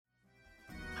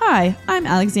Hi, I'm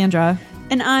Alexandra.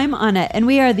 And I'm Anna, and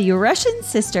we are the Russian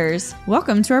Sisters,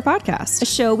 Welcome to our podcast, a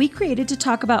show we created to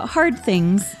talk about hard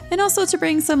things. and also to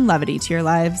bring some levity to your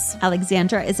lives.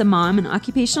 Alexandra is a mom and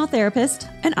occupational therapist,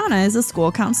 And Anna is a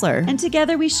school counselor. and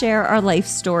together we share our life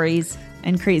stories.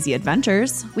 And crazy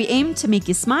adventures. We aim to make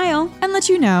you smile. And let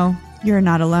you know you're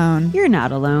not alone. You're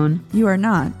not alone. You are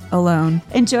not alone.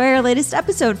 Enjoy our latest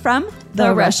episode from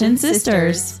The Russian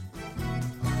Sisters.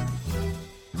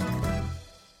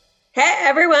 Hey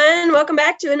everyone, welcome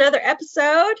back to another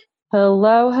episode.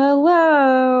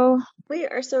 Hello. We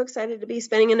are so excited to be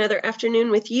spending another afternoon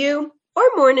with you, or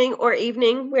morning, or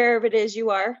evening, wherever it is you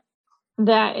are.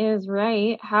 That is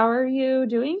right. How are you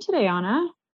doing today, Anna?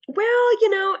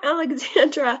 Well,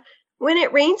 Alexandra, when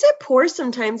it rains, it pours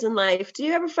sometimes in life. Do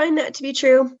you ever find that to be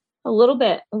true? A little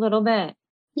bit.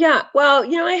 Yeah, well,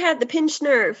 I had the pinched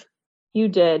nerve. You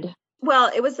did.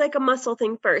 Well, it was like a muscle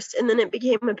thing first, and then it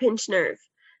became a pinched nerve.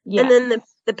 Yeah, And then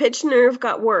the pinched nerve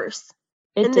got worse.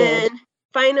 it and did. then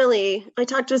finally, I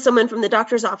talked to someone from the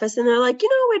doctor's office, and they're like,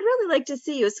 I'd really like to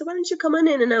see you. So why don't you come on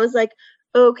in? And I was like,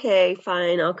 okay,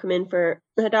 fine. I'll come in for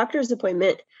a doctor's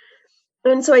appointment.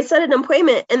 And so I set an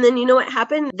appointment. And then you know what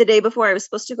happened the day before I was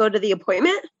supposed to go to the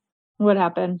appointment? What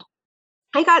happened?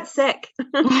 I got sick.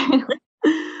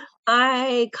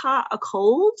 I caught a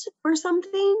cold or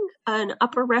something, an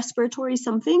upper respiratory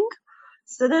something.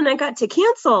 So then I got to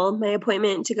cancel my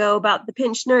appointment to go about the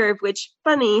pinched nerve, which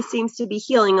funny seems to be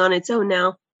healing on its own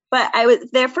now. But I was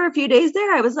there for a few days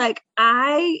there. I was like,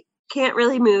 I can't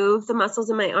really move the muscles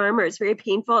in my arm, or it's very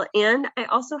painful. And I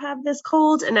also have this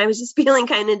cold, and I was just feeling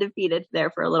kind of defeated there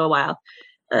for a little while.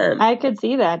 I could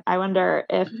see that. I wonder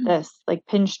if this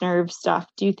pinched nerve stuff,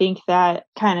 do you think that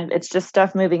it's just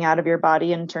stuff moving out of your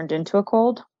body and turned into a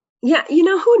cold? Yeah,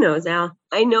 who knows, Al?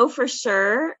 I know for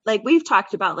sure, we've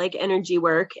talked about energy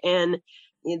work, and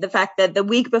the fact that the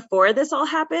week before this all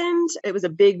happened, it was a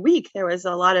big week. There was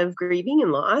a lot of grieving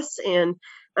and loss, and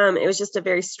it was just a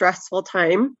very stressful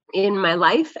time in my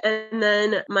life. And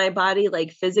then my body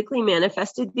physically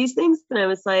manifested these things. And I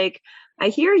was like, I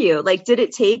hear you. Did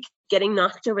it take getting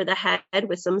knocked over the head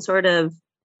with some sort of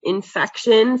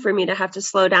infection for me to have to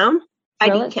slow down?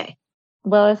 Well, IDK.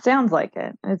 Well, it sounds like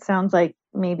it. It sounds like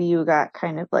maybe you got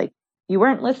you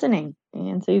weren't listening.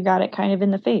 And so you got it kind of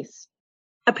in the face.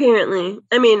 Apparently.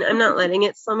 I mean, I'm not letting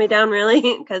it slow me down really,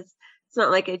 because it's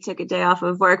not like I took a day off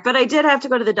of work, but I did have to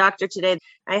go to the doctor today.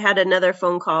 I had another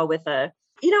phone call with I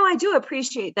do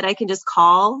appreciate that I can just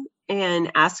call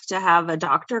and ask to have a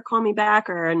doctor call me back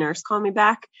or a nurse call me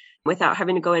back without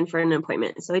having to go in for an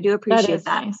appointment. So I do appreciate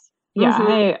that. Nice. Yeah,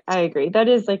 Mhm. I agree. That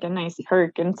is a nice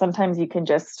perk. And sometimes you can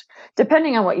just,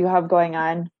 depending on what you have going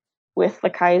on with the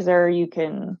Kaiser, you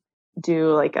can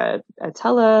do a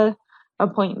tele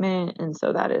appointment. And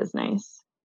so that is nice.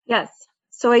 Yes.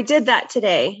 So I did that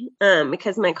today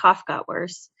because my cough got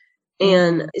worse.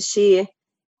 And she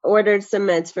ordered some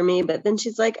meds for me, but then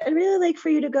she's like, I'd really like for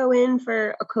you to go in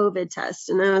for a COVID test.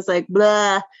 And I was like,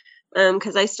 blah,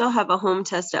 because I still have a home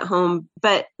test at home.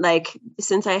 But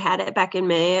since I had it back in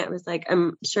May, I was like,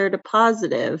 I'm sure to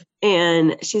positive.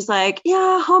 And she's like,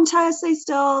 yeah, home tests,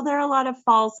 there are a lot of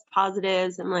false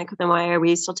positives. I'm like, then why are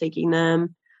we still taking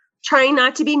them? Trying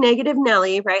not to be negative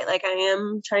Nelly, right? I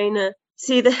am trying to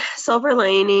see the silver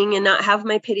lining and not have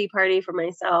my pity party for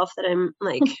myself that I'm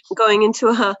going into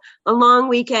a long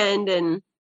weekend and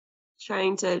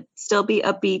trying to still be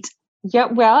upbeat. Yeah,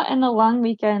 well, and the long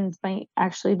weekend might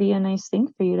actually be a nice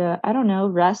thing for you to, I don't know,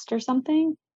 rest or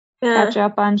something. Catch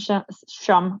up on some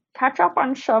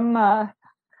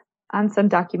on some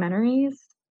documentaries.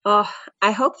 Oh,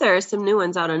 I hope there are some new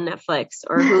ones out on Netflix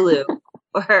or Hulu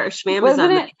or Shmamazon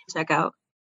that I can check out.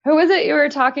 Who was it you were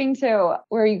talking to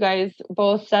where you guys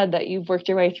both said that you've worked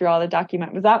your way through all the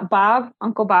documents? Was that Bob,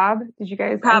 Uncle Bob? Did you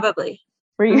guys probably?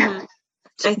 Were you I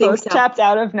think both so. tapped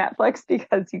out of Netflix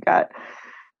because you got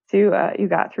through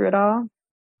it all?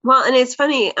 Well, and it's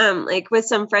funny, with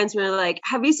some friends, we were like,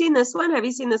 have you seen this one? Have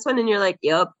you seen this one? And you're like,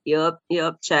 yep,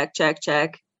 check.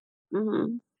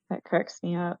 Mm-hmm. That cracks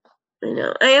me up. I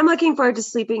know. I am looking forward to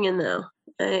sleeping in, though.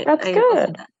 That's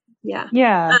good. Yeah.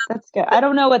 Yeah, that's good. I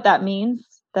don't know what that means.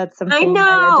 That's something I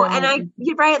know. And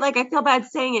you're right. I feel bad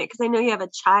saying it because I know you have a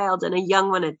child and a young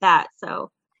one at that. So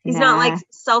he's not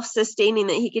self-sustaining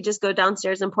that he could just go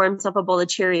downstairs and pour himself a bowl of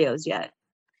Cheerios yet.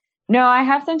 No, I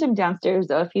have sent him downstairs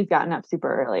though. If he's gotten up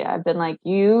super early, I've been like,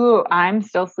 I'm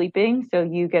still sleeping, so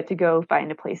you get to go find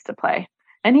a place to play.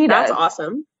 And he does. That's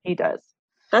awesome. He does.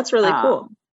 That's really cool.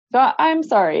 So I'm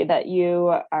sorry that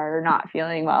you are not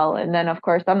feeling well. And then, of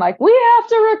course, I'm like, we have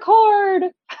to record.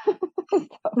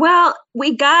 Well,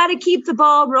 we got to keep the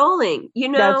ball rolling. You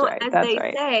know, right, as that's they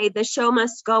right. say, the show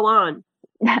must go on.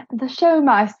 The show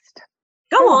must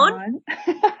Go on.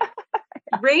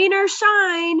 Rain or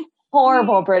shine.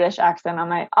 Horrible British accent on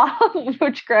my,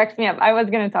 which cracks me up. I was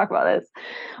going to talk about this.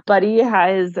 Buddy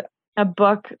has a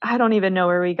book. I don't even know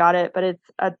where we got it, but it's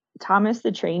a Thomas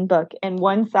the Train book. And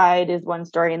one side is one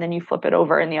story, and then you flip it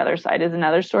over, and the other side is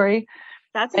another story.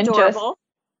 That's adorable.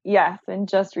 Yes. And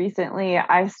just recently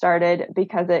I started,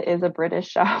 because it is a British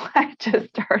show, I just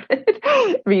started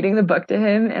reading the book to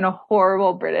him in a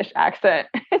horrible British accent.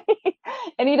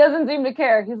 And he doesn't seem to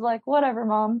care. He's like, whatever,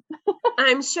 Mom.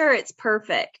 I'm sure it's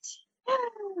perfect.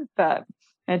 But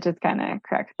it just kind of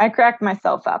I cracked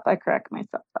myself up.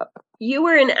 You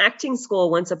were in acting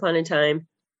school once upon a time.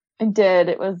 I did.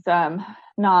 It was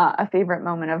not a favorite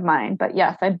moment of mine. But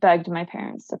yes, I begged my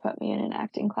parents to put me in an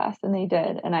acting class, and they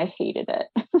did. And I hated it.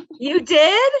 You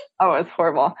did? Oh, it was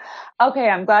horrible. Okay,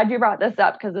 I'm glad you brought this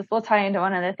up, because this will tie into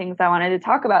one of the things I wanted to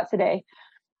talk about today.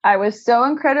 I was so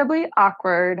incredibly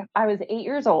awkward. I was 8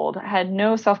 years old. I had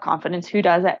no self-confidence. Who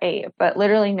does at 8? But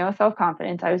literally no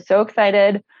self-confidence. I was so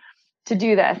excited to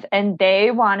do this. And they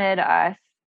wanted us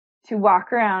to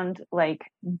walk around like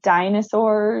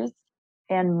dinosaurs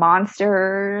and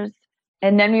monsters.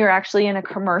 And then we were actually in a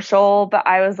commercial, but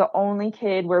I was the only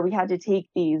kid where we had to take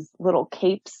these little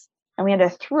capes and we had to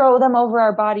throw them over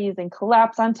our bodies and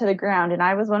collapse onto the ground. And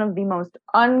I was one of the most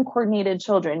uncoordinated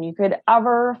children you could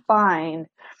ever find.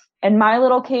 And my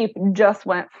little cape just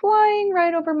went flying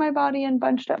right over my body and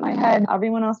bunched up my head.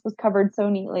 Everyone else was covered so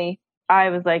neatly. I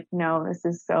was like, no, this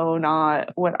is so not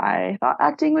what I thought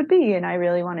acting would be. And I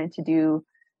really wanted to do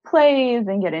plays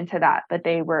and get into that. But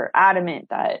they were adamant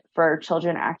that for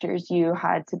children actors, you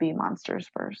had to be monsters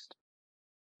first.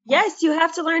 Yes, you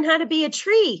have to learn how to be a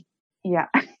tree. Yeah.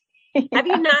 Have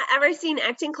you not ever seen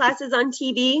acting classes on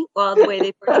TV? Well, the way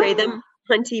they portray them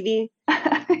on TV.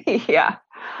 Yeah.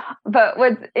 But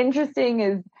what's interesting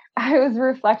is I was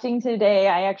reflecting today.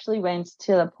 I actually went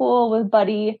to the pool with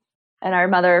Buddy and our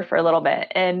mother for a little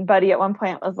bit. And Buddy at one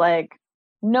point was like,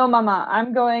 no, Mama,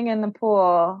 I'm going in the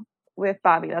pool with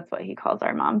Bobby. That's what he calls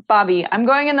our mom. Bobby, I'm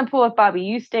going in the pool with Bobby.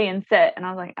 You stay and sit. And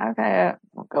I was like, okay,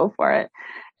 we'll go for it.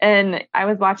 And I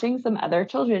was watching some other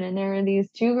children, and there were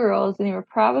these two girls, and they were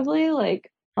probably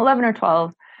like 11 or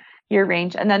 12 year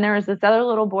range. And then there was this other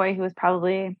little boy who was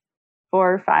probably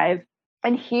 4 or 5,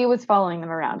 and he was following them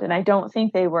around. And I don't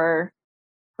think they were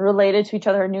related to each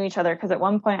other or knew each other, because at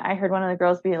one point I heard one of the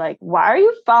girls be like, why are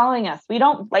you following us? We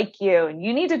don't like you and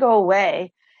you need to go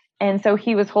away. And so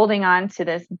he was holding on to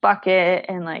this bucket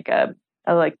and like a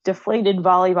like deflated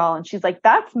volleyball, and she's like,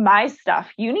 that's my stuff,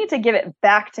 you need to give it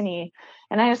back to me.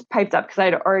 And I just piped up, because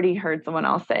I'd already heard someone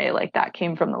else say like that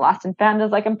came from the Lost and Found. I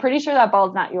was like, I'm pretty sure that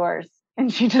ball's not yours.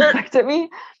 And she just looked at me.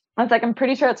 I was like, I'm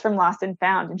pretty sure it's from Lost and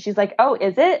Found. And she's like, oh,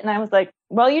 is it? And I was like,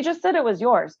 well, you just said it was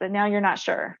yours, but now you're not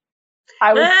sure.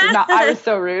 I was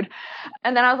so rude.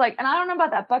 And then I was like, and I don't know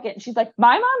about that bucket. And she's like,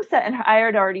 my mom said, and I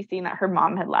had already seen that her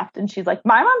mom had left. And she's like,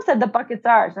 my mom said the bucket's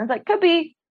ours. And I was like, could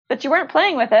be, but you weren't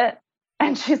playing with it.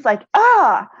 And she's like,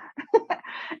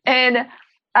 and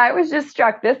I was just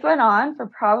struck. This went on for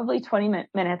probably 20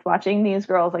 minutes watching these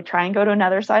girls like try and go to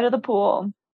another side of the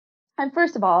pool. And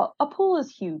first of all, a pool is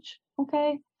huge.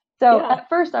 Okay. So At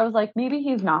first I was like, maybe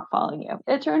he's not following you.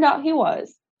 It turned out he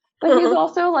was, but he's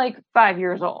also like 5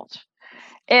 years old.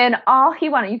 And all he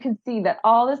wanted, you can see that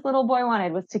all this little boy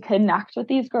wanted was to connect with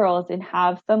these girls and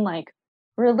have some like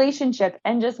relationship,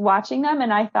 and just watching them.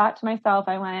 And I thought to myself,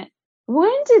 I went,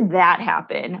 when did that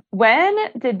happen? When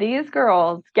did these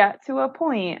girls get to a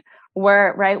point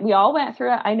where, right, we all went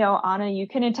through it. I know, Anna, you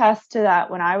can attest to that.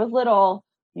 When I was little,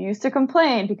 you used to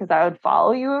complain because I would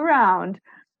follow you around.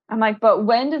 I'm like, but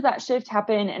when does that shift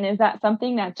happen? And is that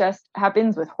something that just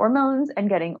happens with hormones and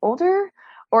getting older?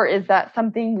 Or is that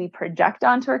something we project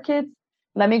onto our kids?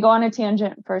 Let me go on a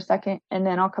tangent for a second, and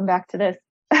then I'll come back to this,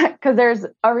 because there's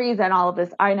a reason all of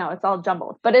this. I know it's all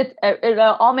jumbled, but it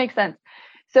all makes sense.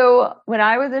 So when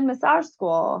I was in massage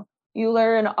school, you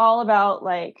learn all about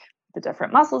like the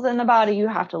different muscles in the body. You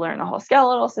have to learn the whole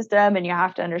skeletal system, and you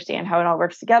have to understand how it all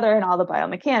works together and all the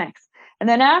biomechanics. And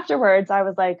then afterwards, I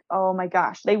was like, oh my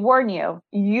gosh, they warn you,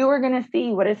 you are going to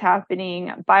see what is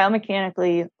happening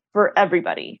biomechanically for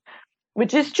everybody,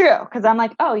 which is true. Because I'm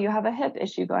like, oh, you have a hip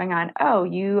issue going on. Oh,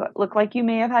 you look like you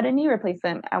may have had a knee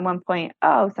replacement at one point.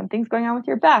 Oh, something's going on with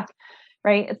your back.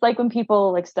 Right. It's like when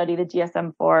people like study the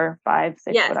DSM-4, 5,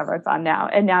 6, yes, whatever it's on now.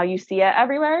 And now you see it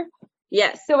everywhere.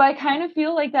 Yes. So I kind of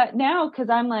feel like that now because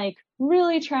I'm like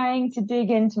really trying to dig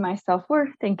into my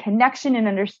self-worth and connection and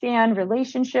understand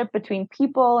relationship between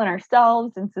people and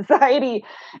ourselves and society.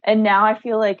 And now I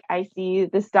feel like I see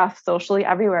this stuff socially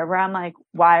everywhere where I'm like,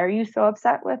 why are you so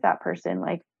upset with that person?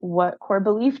 Like, what core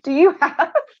belief do you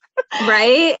have?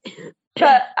 Right.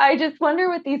 But I just wonder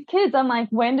with these kids, I'm like,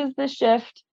 when does the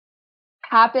shift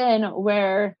happen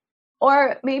where,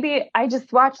 or maybe I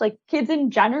just watch like kids in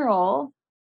general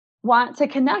want to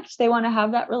connect. They want to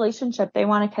have that relationship. They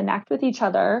want to connect with each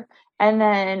other. And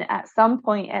then at some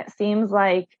point, it seems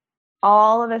like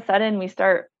all of a sudden we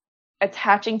start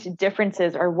attaching to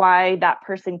differences or why that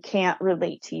person can't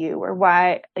relate to you or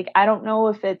why, like, I don't know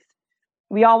if it's,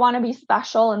 we all want to be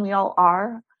special and we all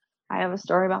are. I have a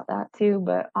story about that too,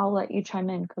 but I'll let you chime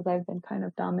in because I've been kind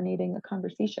of dominating the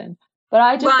conversation. But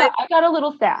I just, I got a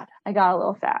little sad.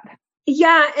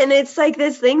 Yeah. And it's like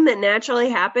this thing that naturally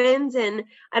happens. And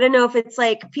I don't know if it's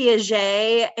like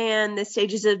Piaget and the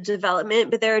stages of development,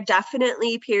 but there are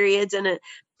definitely periods in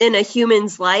a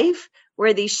human's life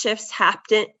where these shifts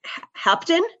happen.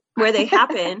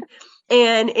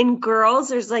 And in girls,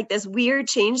 there's like this weird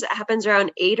change that happens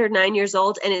around 8 or 9 years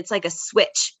old. And it's like a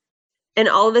switch. And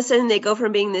all of a sudden they go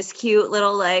from being this cute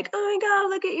little like, oh my God,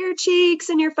 look at your cheeks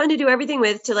and you're fun to do everything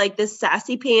with, to like this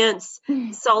sassy pants,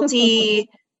 salty,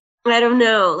 I don't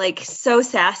know, like so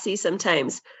sassy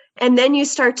sometimes. And then you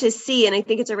start to see, and I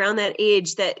think it's around that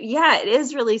age that, yeah, it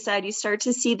is really sad. You start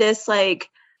to see this like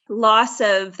loss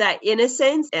of that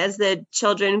innocence as the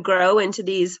children grow into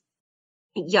these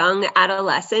young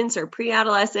adolescents or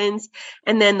pre-adolescents,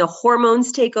 and then the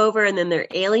hormones take over, and then they're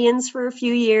aliens for a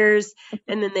few years,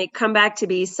 and then they come back to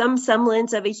be some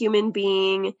semblance of a human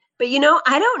being. But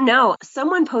I don't know.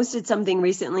 Someone posted something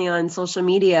recently on social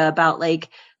media about like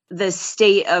the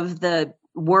state of the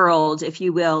world, if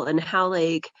you will, and how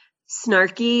like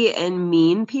snarky and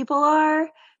mean people are.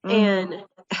 And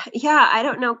yeah, I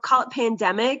don't know, call it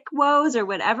pandemic woes or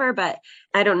whatever, but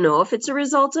I don't know if it's a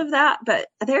result of that, but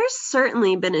there's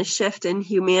certainly been a shift in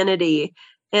humanity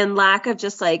and lack of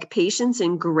just like patience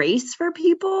and grace for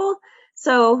people.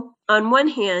 So on one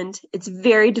hand, it's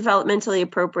very developmentally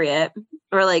appropriate,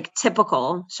 or like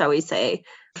typical, shall we say,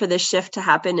 for the shift to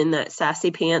happen in that sassy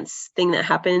pants thing that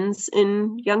happens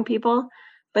in young people.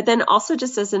 But then also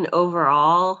just as an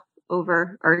overarching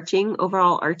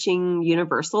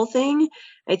universal thing,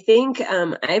 I think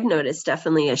I've noticed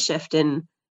definitely a shift in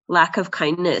lack of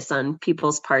kindness on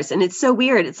people's parts. And it's so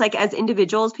weird. It's like as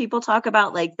individuals, people talk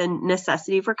about like the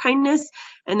necessity for kindness.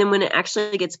 And then when it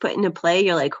actually gets put into play,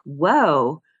 you're like,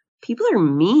 whoa, people are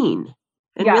mean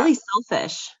and really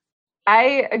selfish.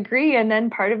 I agree. And then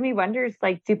part of me wonders,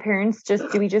 like, do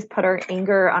we just put our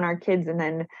anger on our kids and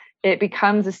then it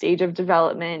becomes a stage of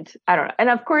development? I don't know. And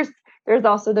of course, there's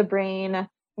also the brain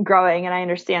growing. And I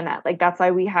understand that. Like, that's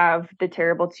why we have the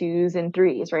terrible 2s and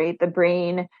 3s, right? The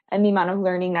brain and the amount of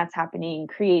learning that's happening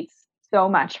creates so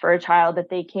much for a child that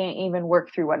they can't even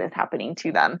work through what is happening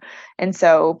to them. And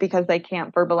so because they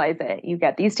can't verbalize it, you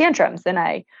get these tantrums. And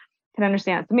I can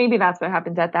understand. So maybe that's what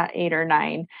happens at that 8 or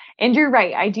 9. And you're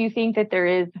right. I do think that there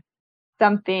is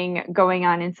something going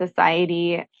on in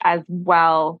society as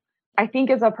well. I think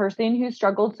as a person who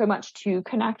struggled so much to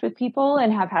connect with people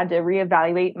and have had to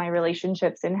reevaluate my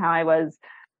relationships and how I was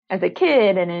as a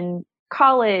kid and in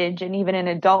college and even in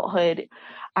adulthood,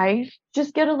 I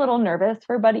just get a little nervous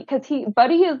for Buddy because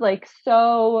Buddy is like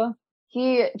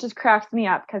he just cracks me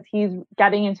up because he's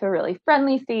getting into a really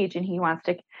friendly stage and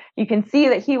you can see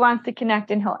that he wants to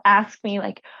connect, and he'll ask me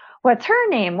like, what's her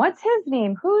name? What's his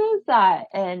name? Who is that?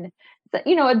 And,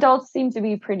 adults seem to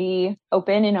be pretty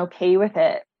open and okay with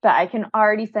it, but I can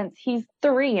already sense he's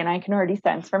 3 and I can already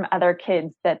sense from other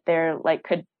kids that they're like,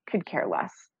 could care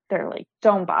less. They're like,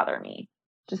 don't bother me.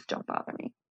 Just don't bother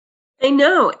me. I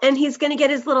know. And he's going to get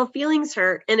his little feelings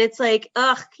hurt. And it's like,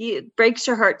 it breaks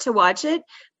your heart to watch it.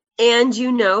 And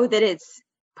that it's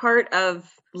part of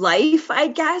life, I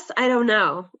guess. I don't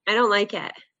know. I don't like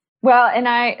it. Well, and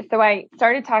I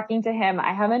started talking to him.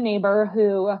 I have a neighbor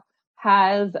who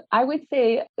has, I would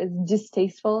say, is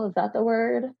distasteful. Is that the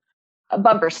word? A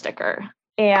bumper sticker.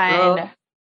 And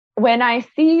when I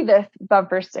see this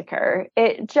bumper sticker,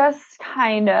 it just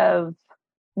kind of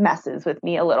messes with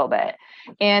me a little bit.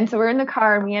 And so we're in the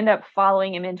car and we end up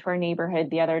following him into our neighborhood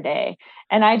the other day.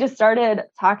 And I just started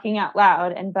talking out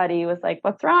loud, and Buddy was like,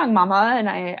 what's wrong, Mama? And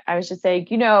I was just saying,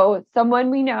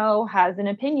 someone we know has an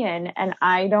opinion and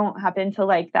I don't happen to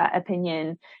like that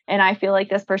opinion. And I feel like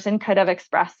this person could have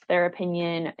expressed their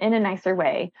opinion in a nicer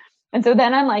way. And so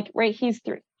then I'm like, right, he's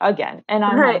 3 again. And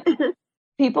I'm like,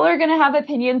 people are going to have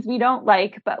opinions we don't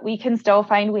like, but we can still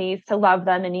find ways to love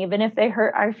them. And even if they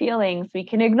hurt our feelings, we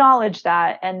can acknowledge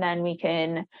that. And then we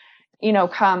can,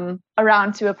 come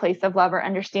around to a place of love or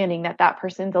understanding that that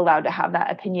person's allowed to have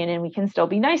that opinion and we can still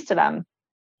be nice to them.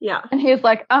 Yeah. And he's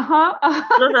like, But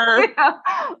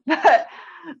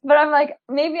I'm like,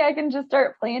 maybe I can just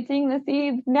start planting the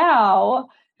seeds now,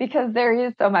 because there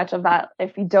is so much of that.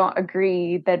 If we don't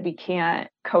agree, that we can't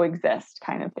coexist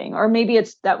kind of thing. Or maybe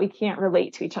it's that we can't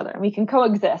relate to each other. We can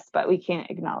coexist, but we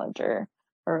can't acknowledge or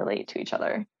relate to each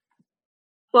other.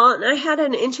 Well, and I had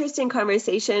an interesting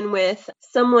conversation with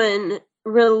someone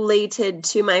related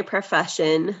to my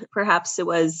profession. Perhaps it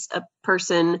was a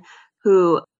person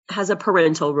who has a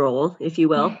parental role, if you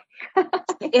will.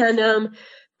 And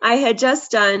I had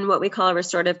just done what we call a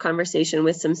restorative conversation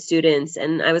with some students,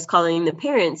 and I was calling the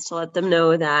parents to let them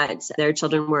know that their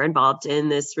children were involved in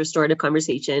this restorative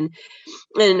conversation.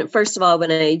 And first of all,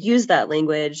 when I used that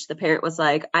language, the parent was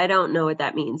like, I don't know what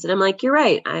that means. And I'm like, you're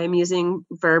right. I'm using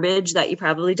verbiage that you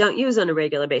probably don't use on a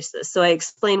regular basis. So I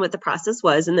explained what the process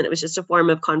was, and then it was just a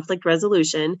form of conflict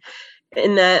resolution,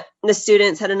 and that the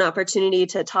students had an opportunity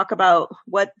to talk about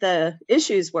what the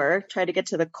issues were, try to get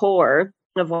to the core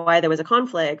of why there was a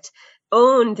conflict,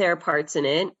 own their parts in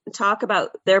it, talk about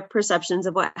their perceptions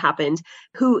of what happened,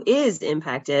 who is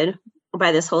impacted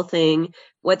by this whole thing,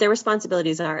 what their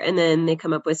responsibilities are, and then they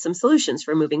come up with some solutions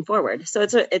for moving forward. So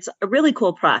it's a really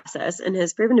cool process and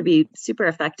has proven to be super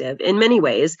effective in many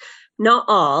ways. Not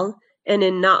all, and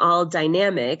in not all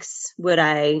dynamics would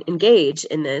I engage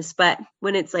in this, but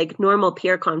when it's like normal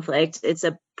peer conflict, it's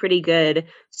a pretty good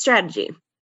strategy.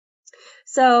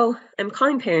 So I'm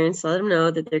calling parents to let them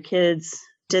know that their kids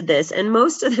did this. And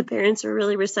most of the parents were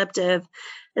really receptive.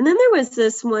 And then there was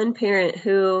this one parent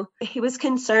who he was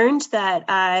concerned that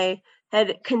I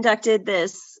had conducted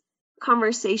this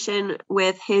conversation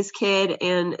with his kid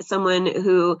and someone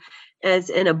who is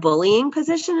in a bullying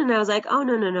position. And I was like, oh,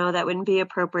 no, that wouldn't be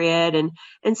appropriate.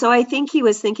 And so I think he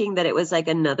was thinking that it was like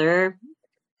another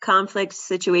conflict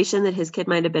situation that his kid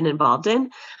might have been involved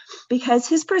in, because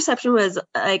his perception was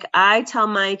like, I tell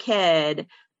my kid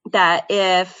that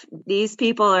if these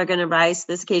people are going to rise to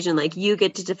this occasion, like, you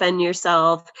get to defend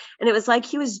yourself. And it was like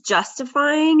he was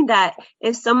justifying that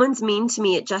if someone's mean to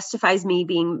me, it justifies me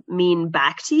being mean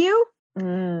back to you.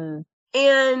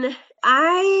 And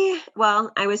I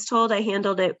was told I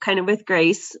handled it kind of with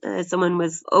grace. Someone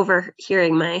was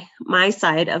overhearing my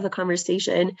side of the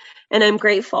conversation. And I'm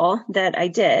grateful that I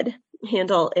did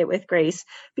handle it with grace,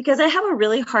 because I have a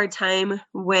really hard time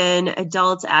when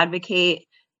adults advocate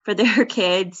for their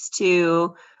kids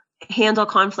to handle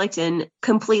conflict in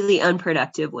completely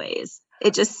unproductive ways.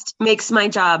 It just makes my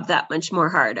job that much more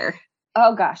harder.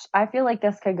 Oh gosh, I feel like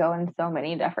this could go in so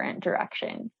many different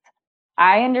directions.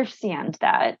 I understand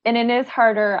that. And it is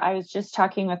harder. I was just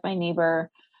talking with my neighbor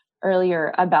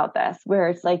earlier about this, where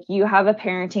it's like you have a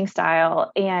parenting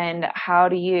style, and how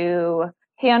do you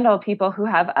handle people who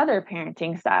have other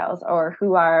parenting styles or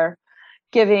who are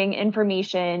giving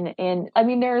information? And I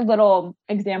mean, there are little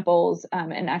examples.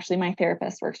 And actually my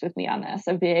therapist works with me on this,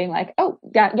 of being like, oh,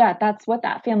 yeah, that's what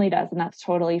that family does. And that's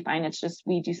totally fine. It's just,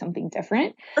 we do something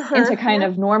different. And to kind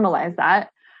of normalize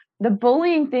that. The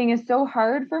bullying thing is so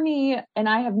hard for me, and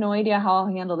I have no idea how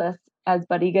I'll handle this as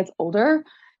Buddy gets older,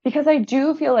 because I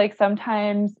do feel like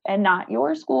sometimes, and not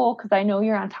your school, because I know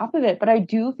you're on top of it, but I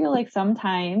do feel like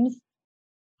sometimes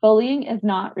bullying is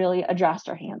not really addressed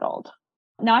or handled.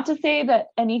 Not to say that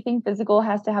anything physical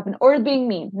has to happen, or being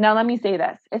mean. Now, let me say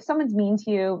this. If someone's mean to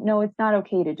you, no, it's not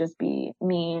okay to just be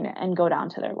mean and go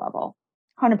down to their level.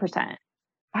 100%.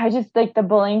 I just think the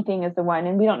bullying thing is the one,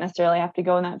 and we don't necessarily have to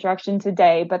go in that direction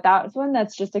today, but that's one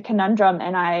that's just a conundrum,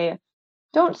 and I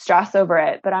don't stress over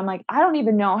it, but I'm like, I don't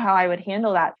even know how I would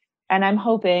handle that. And I'm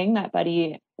hoping that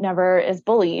Buddy never is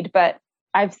bullied, but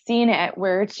I've seen it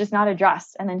where it's just not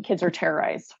addressed, and then kids are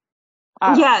terrorized.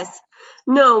 Yes.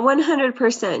 No,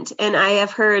 100%. And I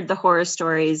have heard the horror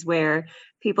stories where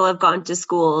people have gone to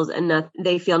schools and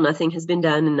they feel nothing has been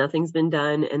done and nothing's been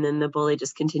done. And then the bully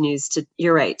just continues to,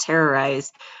 you're right,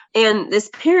 terrorize. And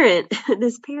this parent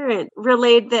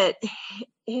relayed that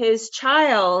his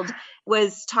child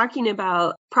was talking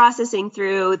about processing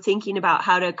through, thinking about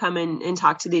how to come in and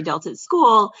talk to the adult at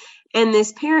school. And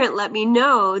this parent let me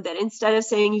know that instead of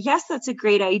saying, yes, that's a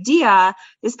great idea,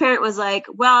 this parent was like,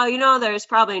 well, there's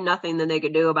probably nothing that they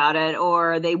could do about it,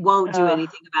 or they won't do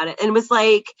anything about it. And was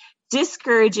like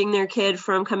discouraging their kid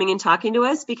from coming and talking to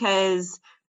us, because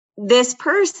this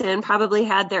person probably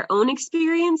had their own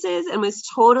experiences and was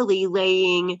totally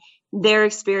laying their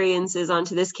experiences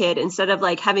onto this kid, instead of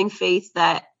like having faith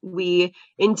that we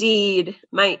indeed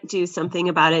might do something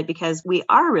about it because we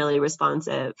are really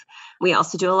responsive. We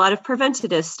also do a lot of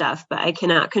preventative stuff, but I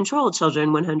cannot control children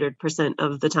 100%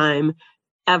 of the time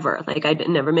ever. Like I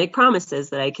never make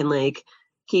promises that I can like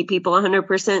keep people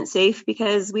 100% safe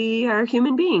because we are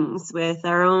human beings with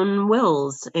our own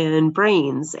wills and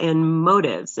brains and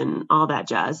motives and all that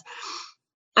jazz.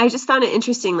 I just found it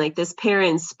interesting, like this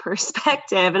parent's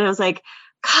perspective. And I was like,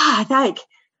 God,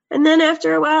 and then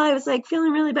after a while, I was like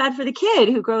feeling really bad for the kid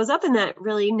who grows up in that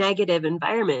really negative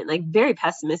environment, like very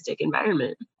pessimistic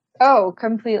environment. Oh,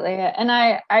 completely. And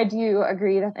I do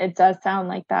agree that it does sound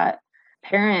like that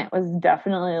parent was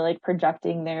definitely like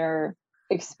projecting their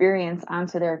experience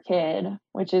onto their kid,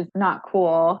 which is not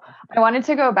cool. I wanted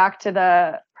to go back to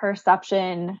the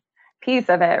perception piece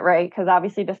of it, right? Because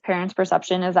obviously this parent's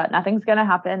perception is that nothing's going to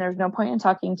happen. There's no point in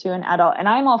talking to an adult. And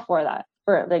I'm all for that,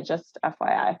 for like just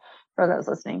FYI for those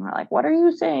listening. We're like, what are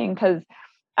you saying? Because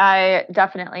I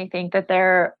definitely think that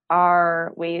there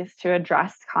are ways to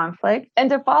address conflict and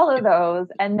to follow those.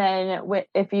 And then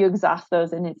if you exhaust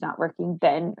those and it's not working,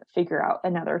 then figure out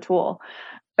another tool.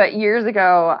 But years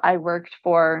ago, I worked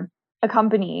for a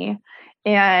company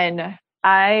and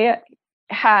I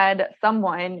had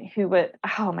someone who would,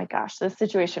 oh my gosh, this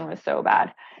situation was so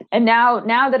bad. And now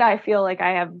that I feel like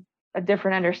I have a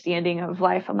different understanding of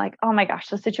life, I'm like, oh my gosh,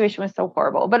 the situation was so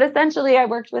horrible. But essentially I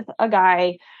worked with a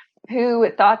guy who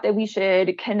thought that we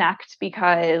should connect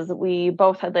because we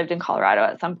both had lived in Colorado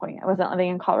at some point. I wasn't living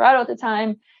in Colorado at the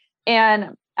time.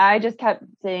 And I just kept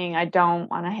saying, I don't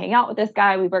want to hang out with this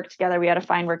guy. We worked together. We had a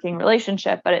fine working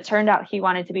relationship, but it turned out he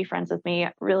wanted to be friends with me.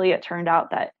 Really, it turned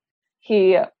out that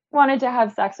he wanted to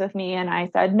have sex with me. And I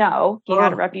said, no, he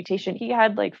had a reputation. He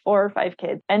had like 4 or 5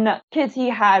 kids, and the kids he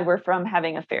had were from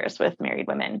having affairs with married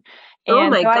women. And oh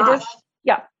my gosh.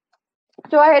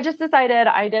 So I had just decided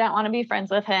I didn't want to be friends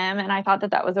with him. And I thought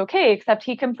that was okay, except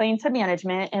he complained to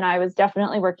management, and I was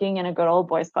definitely working in a good old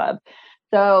boys club.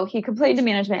 So he complained to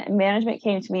management, and management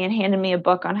came to me and handed me a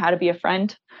book on how to be a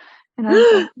friend. And I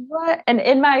was like, what? And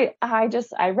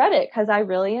I read it because I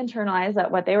really internalized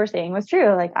that what they were saying was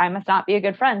true. Like, I must not be a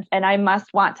good friend and I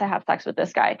must want to have sex with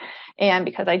this guy. And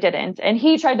because I didn't, and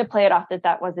he tried to play it off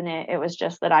that wasn't it. It was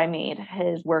just that I made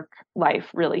his work life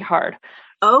really hard.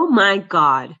 Oh my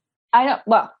God. I know.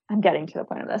 Well, I'm getting to the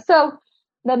point of this. So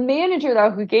the manager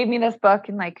though, who gave me this book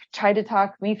and like tried to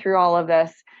talk me through all of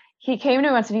this, he came to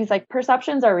me once and he's like,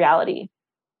 perceptions are reality.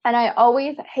 And I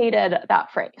always hated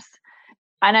that phrase.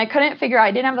 And I couldn't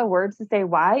I didn't have the words to say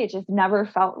why. It just never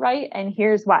felt right. And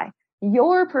here's why.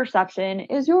 Your perception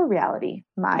is your reality.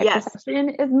 My perception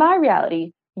is my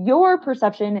reality. Your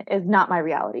perception is not my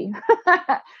reality.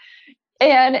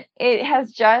 And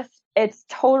it's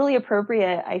totally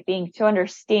appropriate, I think, to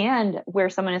understand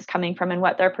where someone is coming from and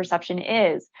what their perception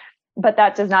is. But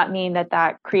that does not mean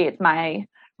that creates my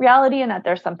reality and that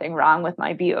there's something wrong with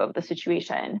my view of the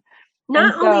situation.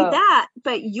 Not only that,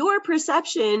 but your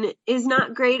perception is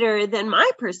not greater than my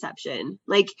perception.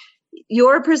 Like,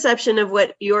 your perception of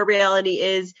what your reality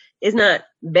is not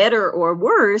better or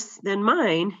worse than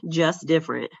mine, just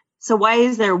different. So why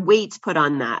is there weight put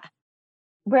on that?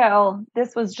 Well,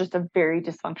 this was just a very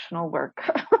dysfunctional work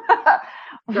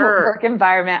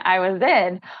environment I was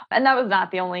in. And that was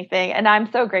not the only thing. And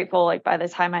I'm so grateful, like, by the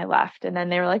time I left, and then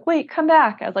they were like, wait, come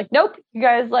back. I was like, nope, you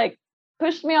guys like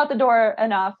pushed me out the door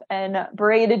enough and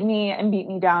berated me and beat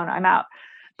me down. I'm out.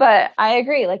 But I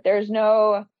agree. Like, there's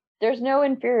no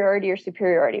inferiority or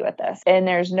superiority with this, and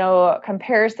there's no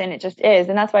comparison. It just is.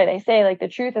 And that's why they say, like, the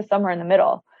truth is somewhere in the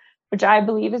middle, which I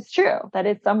believe is true, that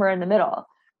it's somewhere in the middle.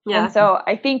 Yeah. And so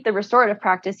I think the restorative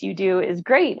practice you do is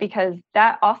great because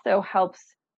that also helps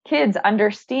kids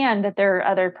understand that there are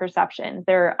other perceptions,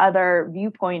 there are other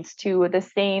viewpoints to the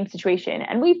same situation.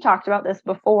 And we've talked about this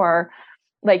before,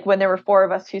 like when there were 4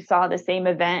 of us who saw the same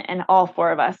event, and all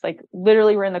 4 of us, like,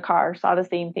 literally were in the car, saw the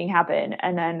same thing happen,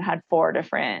 and then had 4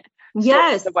 different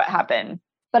stories of what happened.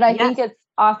 But I think it's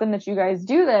awesome that you guys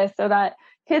do this so that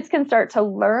kids can start to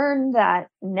learn that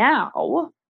now.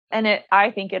 And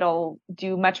I think it'll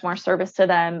do much more service to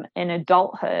them in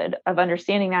adulthood of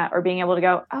understanding that, or being able to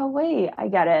go, oh, wait, I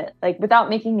get it. Like, without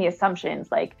making the assumptions,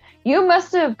 like, you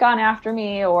must have gone after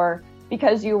me, or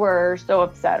because you were so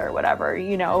upset or whatever,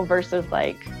 versus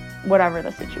like whatever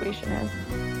the situation is.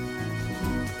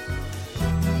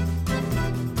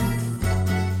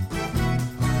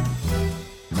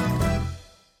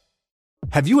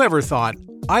 Have you ever thought,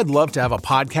 I'd love to have a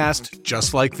podcast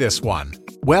just like this one?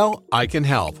 Well, I can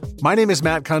help. My name is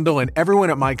Matt Kundle, and everyone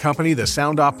at my company, the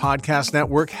Sound Off Podcast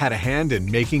Network, had a hand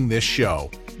in making this show.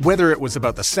 Whether it was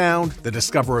about the sound, the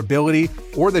discoverability,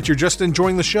 or that you're just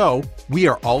enjoying the show, we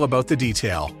are all about the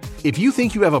detail. If you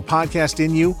think you have a podcast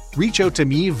in you, reach out to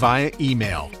me via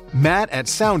email,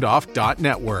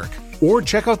 matt@soundoff.network, or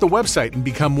check out the website and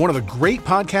become one of the great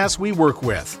podcasts we work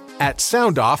with at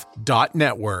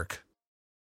soundoff.network.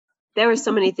 There were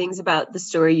so many things about the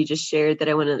story you just shared that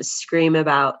I wanted to scream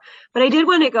about. But I did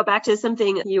want to go back to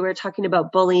something you were talking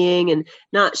about, bullying, and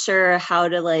not sure how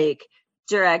to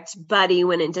direct Buddy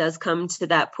when it does come to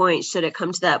that point. Should it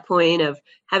come to that point of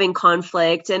having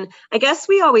conflict? And I guess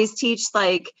we always teach,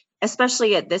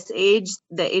 especially at this age,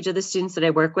 the age of the students that I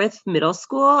work with, middle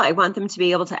school, I want them to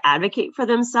be able to advocate for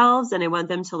themselves. And I want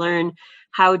them to learn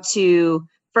how to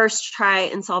first try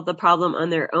and solve the problem on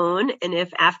their own. And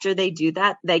if after they do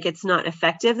that, it's not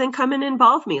effective, then come and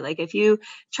involve me. If you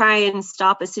try and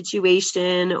stop a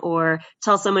situation or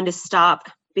tell someone to stop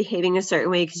behaving a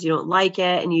certain way because you don't like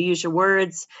it and you use your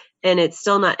words and it's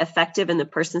still not effective and the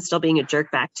person's still being a jerk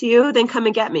back to you, then come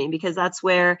and get me, because that's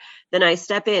where then I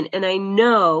step in. And I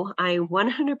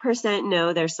 100%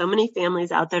 know there's so many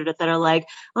families out there that are like,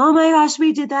 oh my gosh,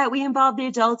 we did that. We involved the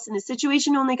adults and the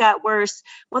situation only got worse.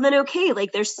 Well, then, okay,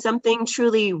 there's something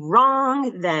truly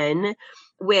wrong then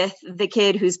with the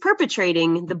kid who's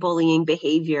perpetrating the bullying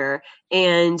behavior,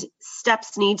 and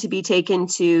steps need to be taken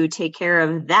to take care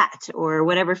of that or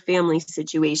whatever family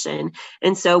situation.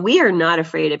 And so we are not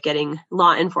afraid of getting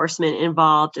law enforcement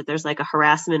involved if there's a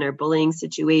harassment or bullying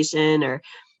situation, or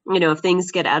if things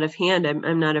get out of hand.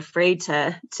 I'm not afraid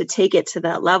to take it to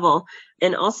that level,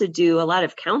 and also do a lot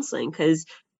of counseling, because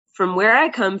from where I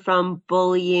come from,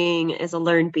 bullying is a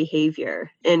learned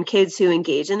behavior, and kids who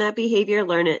engage in that behavior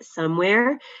learn it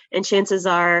somewhere. And chances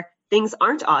are things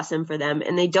aren't awesome for them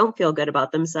and they don't feel good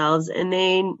about themselves, and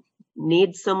they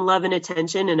need some love and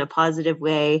attention in a positive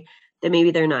way that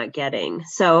maybe they're not getting.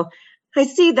 So I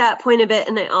see that point of it.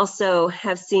 And I also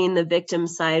have seen the victim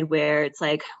side where it's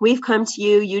we've come to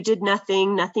you, you did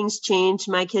nothing, nothing's changed,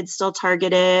 my kid's still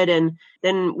targeted. And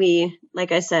then we,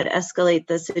 like I said, escalate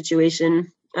the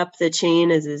situation up the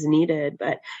chain as is needed.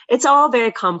 But it's all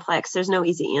very complex. There's no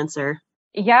easy answer.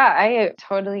 Yeah, I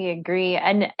totally agree.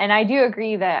 And I do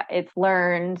agree that it's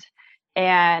learned,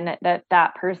 and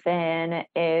that person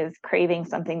is craving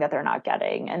something that they're not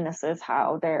getting. And this is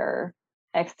how they're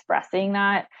expressing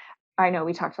that. I know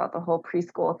we talked about the whole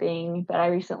preschool thing, but I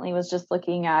recently was just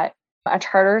looking at a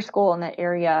charter school in the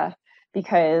area,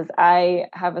 because I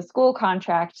have a school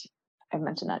contract. I've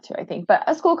mentioned that too, I think, but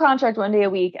a school contract 1 day a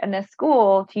week. And this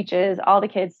school teaches all the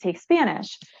kids take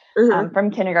Spanish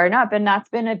from kindergarten up. And that's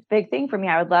been a big thing for me.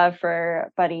 I would love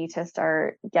for Buddy to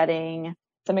start getting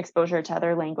some exposure to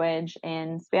other language.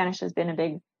 And Spanish has been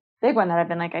a big one that I've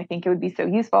been I think it would be so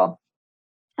useful.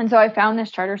 And so I found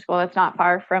this charter school that's not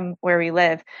far from where we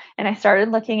live. And I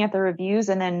started looking at the reviews,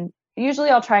 and then usually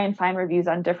I'll try and find reviews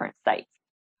on different sites.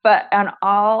 But on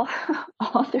all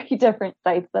 3 different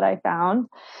sites that I found,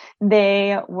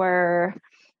 they were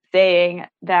saying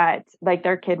that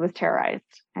their kid was terrorized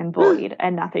and bullied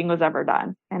and nothing was ever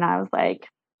done. And I was like,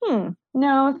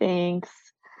 no, thanks.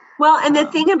 Well, and the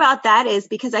thing about that is,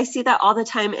 because I see that all the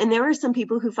time, and there were some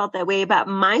people who felt that way about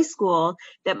my school,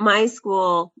 that my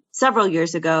school several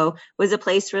years ago was a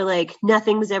place where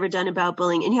nothing was ever done about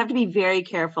bullying. And you have to be very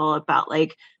careful about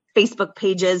Facebook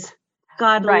pages.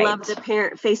 God love the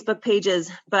parent Facebook pages,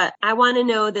 but I want to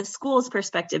know the school's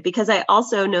perspective, because I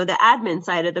also know the admin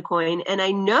side of the coin, and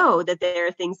I know that there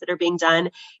are things that are being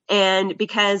done. And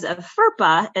because of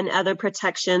FERPA and other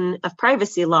protection of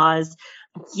privacy laws,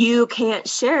 you can't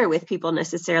share with people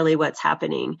necessarily what's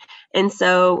happening. And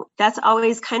so that's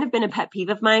always kind of been a pet peeve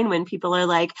of mine, when people are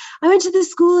like, I went to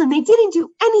this school and they didn't do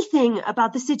anything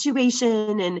about the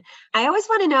situation. And I always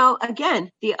want to know, again,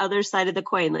 the other side of the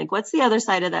coin. What's the other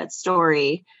side of that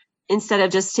story, instead of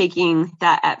just taking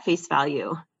that at face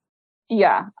value?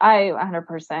 Yeah, I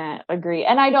 100% agree.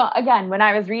 And when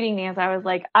I was reading these, I was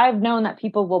like, I've known that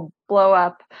people will blow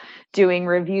up doing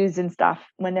reviews and stuff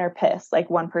when they're pissed.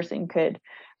 One person could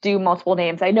do multiple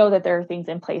names. I know that there are things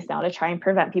in place now to try and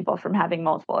prevent people from having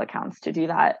multiple accounts to do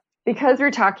that. Because we're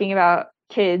talking about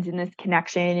kids and this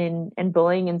connection and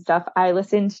bullying and stuff, I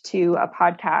listened to a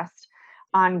podcast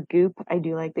on Goop. I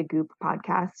do like the Goop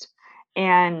podcast.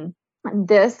 And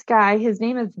this guy, his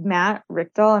name is Matt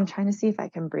Richtel. I'm trying to see if I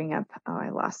can bring up, I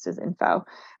lost his info,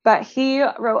 but he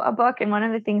wrote a book. And one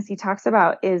of the things he talks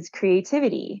about is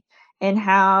creativity, and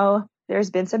how there's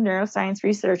been some neuroscience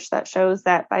research that shows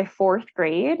that by 4th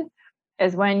grade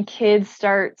is when kids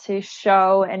start to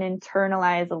show and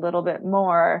internalize a little bit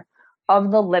more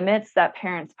of the limits that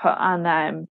parents put on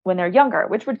them when they're younger,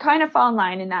 which would kind of fall in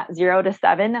line in that 0 to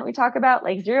 7 that we talk about.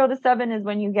 0 to 7 is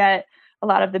when you get a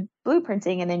lot of the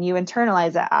blueprinting, and then you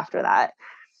internalize it after that.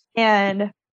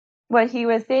 And what he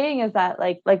was saying is that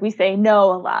like we say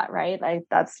no a lot, right? Like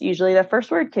that's usually the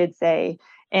first word kids say.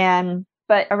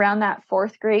 But around that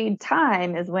 4th grade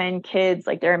time is when kids,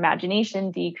 like their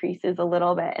imagination decreases a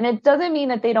little bit. And it doesn't mean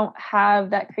that they don't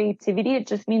have that creativity. It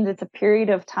just means it's a period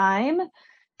of time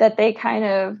that they kind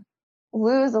of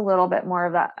lose a little bit more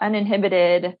of that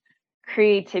uninhibited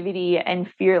creativity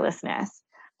and fearlessness.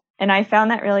 And I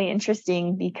found that really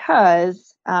interesting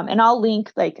because, and I'll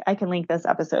link, I can link this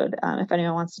episode if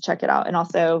anyone wants to check it out, and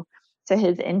also to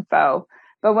his info.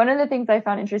 But one of the things I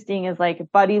found interesting is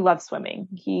like Buddy loves swimming.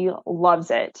 He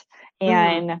loves it.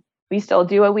 And we still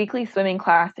do a weekly swimming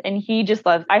class, and he just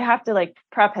loves, I have to like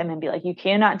prep him and be like, you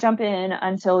cannot jump in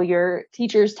until your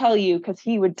teachers tell you, because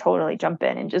he would totally jump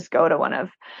in and just go to one of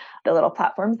the little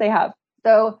platforms they have.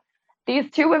 So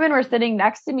these 2 women were sitting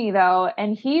next to me though,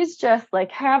 and he's just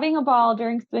like having a ball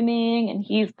during swimming, and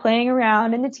he's playing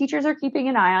around, and the teachers are keeping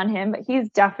an eye on him, but he's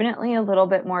definitely a little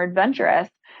bit more adventurous.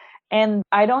 And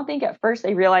I don't think at first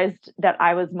they realized that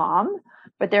I was mom,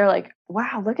 but they're like,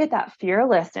 wow, look at that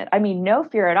fearlessness. I mean, no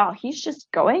fear at all. He's just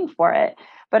going for it.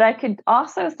 But I could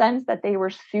also sense that they were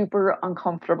super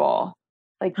uncomfortable,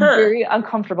 very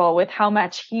uncomfortable with how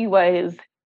much he was,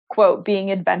 quote,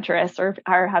 being adventurous or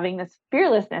having this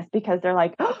fearlessness, because they're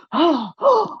like, doing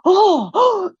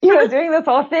this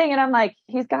whole thing. And I'm like,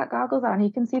 he's got goggles on,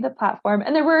 he can see the platform.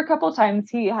 And there were a couple times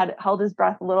he had held his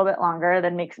breath a little bit longer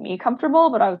than makes me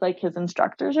comfortable, but I was like, his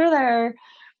instructors are there.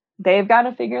 They've got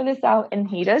to figure this out. And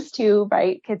he does too,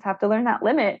 right? Kids have to learn that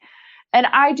limit. And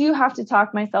I do have to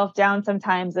talk myself down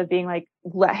sometimes of being like,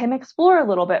 let him explore a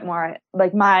little bit more.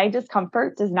 Like my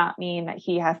discomfort does not mean that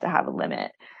he has to have a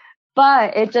limit.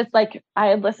 But it just like, I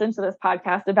had listened to this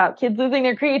podcast about kids losing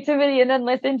their creativity, and then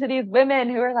listened to these women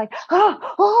who are like,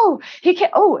 he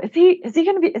can't,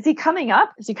 is he coming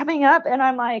up? Is he coming up? And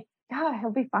I'm like, yeah,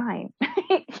 he'll be fine.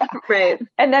 Yeah. Right.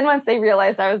 And then once they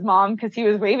realized I was mom, because he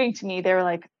was waving to me, they were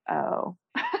like, oh.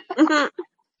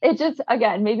 It just,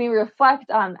 again, made me reflect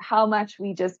on how much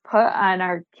we just put on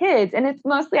our kids. And it's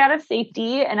mostly out of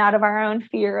safety and out of our own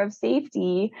fear of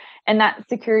safety and that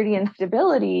security and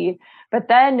stability. But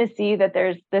then to see that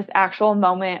there's this actual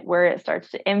moment where it starts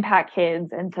to impact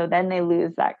kids, and so then they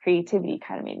lose that creativity,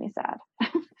 kind of made me sad.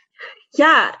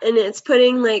 Yeah. And it's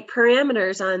putting like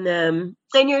parameters on them.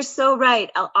 And you're so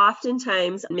right.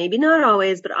 Oftentimes, maybe not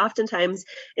always, but oftentimes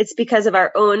it's because of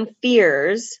our own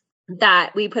fears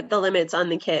that we put the limits on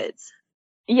the kids.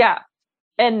 Yeah.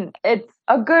 And it's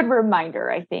a good reminder,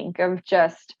 I think, of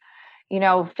just,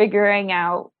 figuring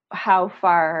out how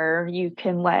far you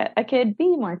can let a kid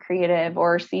be more creative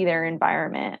or see their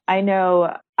environment. I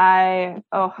know I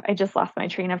just lost my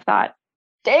train of thought.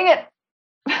 Dang it.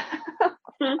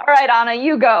 All right, Anna,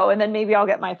 you go, and then maybe I'll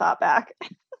get my thought back.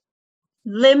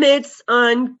 Limits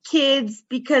on kids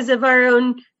because of our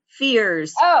own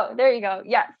fears. Oh, there you go.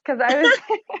 Yes, because I was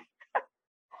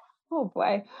oh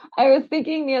boy. I was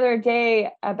thinking the other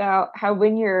day about how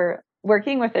when you're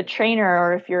working with a trainer,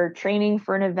 or if you're training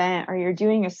for an event or you're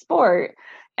doing a sport,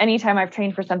 anytime I've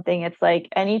trained for something, it's like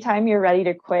anytime you're ready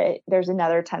to quit, there's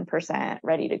another 10%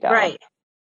 ready to go. Right.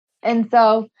 And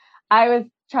so I was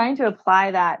trying to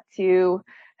apply that to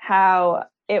how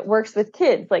it works with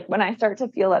kids. Like when I start to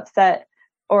feel upset,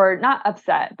 or not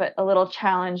upset, but a little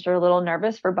challenged or a little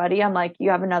nervous for Buddy, I'm like,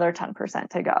 you have another 10%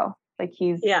 to go. Like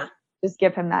just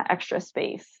give him that extra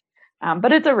space.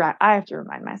 But it's I have to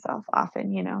remind myself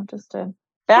often, just to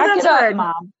back it up,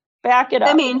 Mom. Back it up.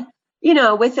 I mean,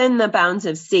 within the bounds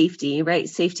of safety, right?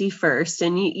 Safety first.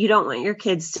 And you don't want your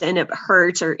kids to end up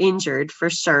hurt or injured,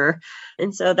 for sure.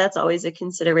 And so that's always a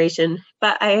consideration.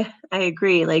 But I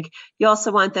agree. Like, you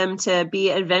also want them to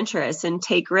be adventurous and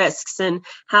take risks. And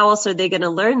how else are they going to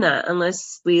learn that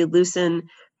unless we loosen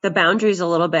the boundaries a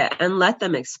little bit and let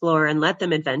them explore and let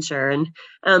them adventure and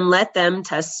let them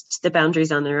test the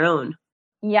boundaries on their own?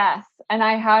 Yes. And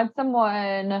I had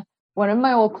one of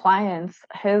my old clients,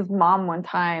 his mom, one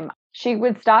time, she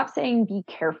would stop saying, be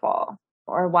careful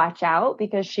or watch out,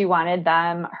 because she wanted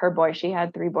she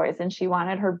had 3 boys, and she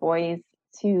wanted her boys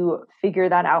to figure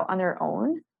that out on their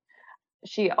own.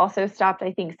 She also stopped,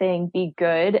 I think, saying be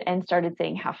good and started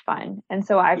saying have fun. And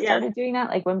so I've started doing that.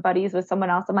 Like when Buddy's with someone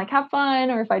else, I'm like, have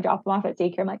fun. Or if I drop them off at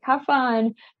daycare, I'm like, have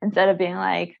fun, instead of being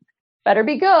like, better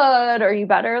be good, or you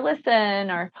better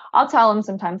listen. Or I'll tell them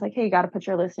sometimes like, hey, you got to put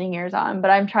your listening ears on. But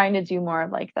I'm trying to do more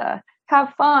of like the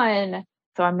have fun.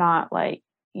 So I'm not like,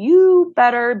 you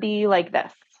better be like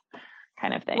this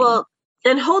kind of thing. Well,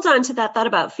 and hold on to that thought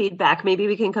about feedback. Maybe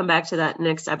we can come back to that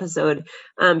next episode,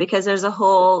 because there's a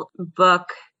whole book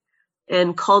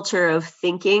and culture of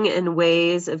thinking and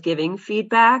ways of giving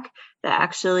feedback that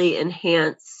actually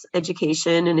enhance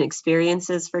education and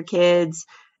experiences for kids.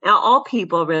 Now, all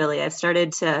people, really. I've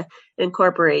started to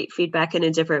incorporate feedback in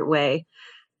a different way,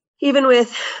 even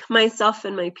with myself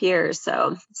and my peers.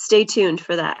 So stay tuned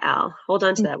for that, Al. Hold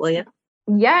on to that, will you?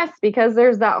 Yes, because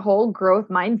there's that whole growth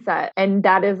mindset, and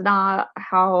that is not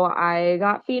how I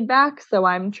got feedback. So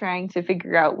I'm trying to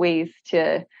figure out ways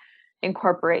to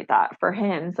incorporate that for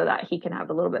him so that he can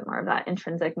have a little bit more of that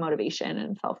intrinsic motivation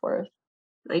and self-worth.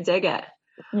 I dig it.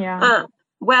 Yeah.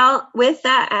 Well, with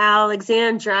that,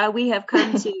 Alexandra, we have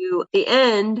come to the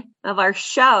end of our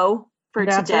show for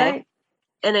That's today. right.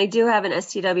 And I do have an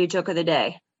STW joke of the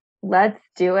day. Let's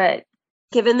do it.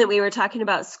 Given that we were talking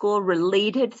about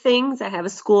school-related things, I have a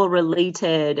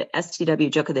school-related STW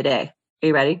joke of the day. Are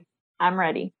you ready? I'm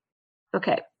ready.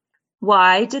 Okay.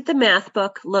 Why did the math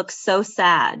book look so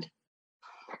sad?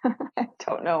 I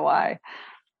don't know why.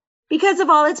 Because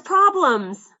of all its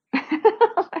problems.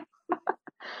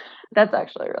 That's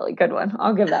actually a really good one.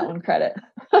 I'll give that one credit.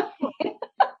 I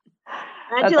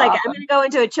That's do like it. awesome. I'm going to go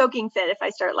into a choking fit if I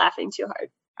start laughing too hard.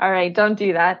 All right, don't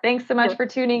do that. Thanks so much for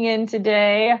tuning in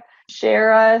today.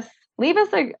 Share us. Leave us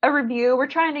a review. We're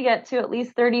trying to get to at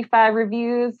least 35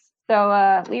 reviews.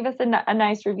 So leave us a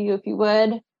nice review if you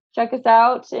would. Check us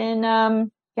out.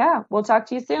 And we'll talk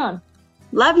to you soon.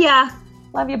 Love ya.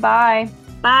 Love you. Bye.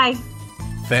 Bye.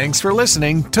 Thanks for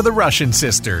listening to The Russian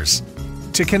Sisters.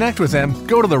 To connect with them,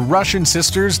 go to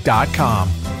therussiansisters.com.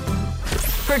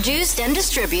 Produced and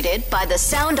distributed by the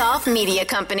Sound Off Media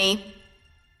Company.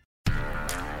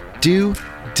 Do,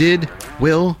 Did,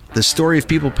 Will, the Story of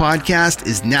People podcast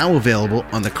is now available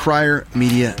on the Crier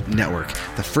Media Network.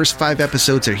 The first 5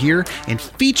 episodes are here and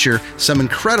feature some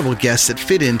incredible guests that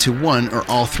fit into one or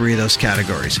all 3 of those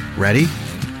categories. Ready?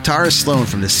 Tara Sloan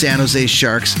from the San Jose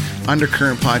Sharks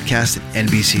Undercurrent podcast at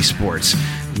NBC Sports.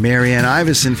 Marianne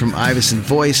Iveson from Iveson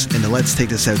Voice and the Let's Take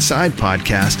This Outside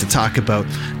podcast to talk about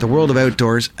the world of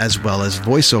outdoors as well as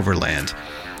voiceover land.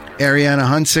 Ariana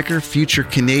Hunsicker, future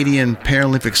Canadian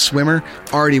Paralympic swimmer,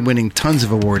 already winning tons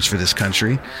of awards for this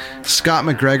country. Scott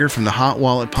McGregor from the Hot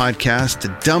Wallet podcast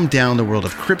to dumb down the world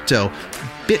of crypto,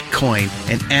 Bitcoin,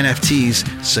 and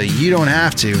NFTs so you don't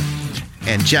have to.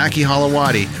 And Jackie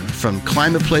Holowati from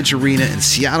Climate Pledge Arena in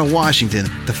Seattle, Washington,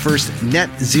 the first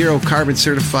net zero carbon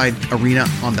certified arena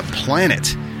on the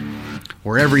planet.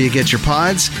 Wherever you get your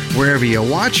pods, wherever you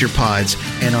watch your pods,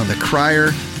 and on the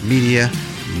Crier Media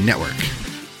Network.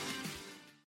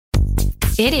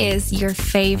 It is your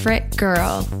favorite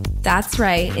girl. That's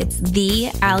right, it's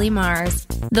the Allie Mars,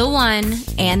 the one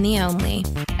and the only.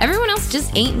 Everyone else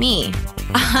just ain't me.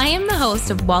 I am the host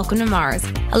of Welcome to Mars,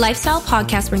 a lifestyle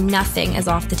podcast where nothing is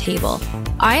off the table.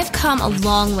 I have come a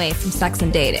long way from sex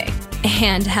and dating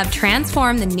and have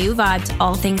transformed the new vibe to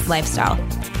all things lifestyle.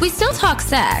 We still talk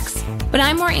sex, but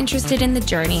I'm more interested in the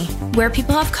journey, where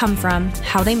people have come from,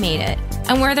 how they made it,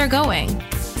 and where they're going.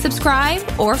 Subscribe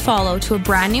or follow to a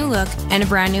brand new look and a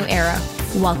brand new era.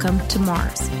 Welcome to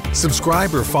Mars.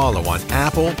 Subscribe or follow on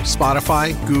Apple,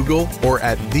 Spotify, Google, or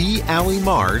at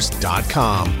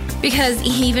thealliemars.com. Because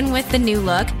even with the new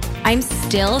look, I'm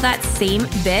still that same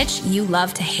bitch you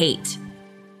love to hate.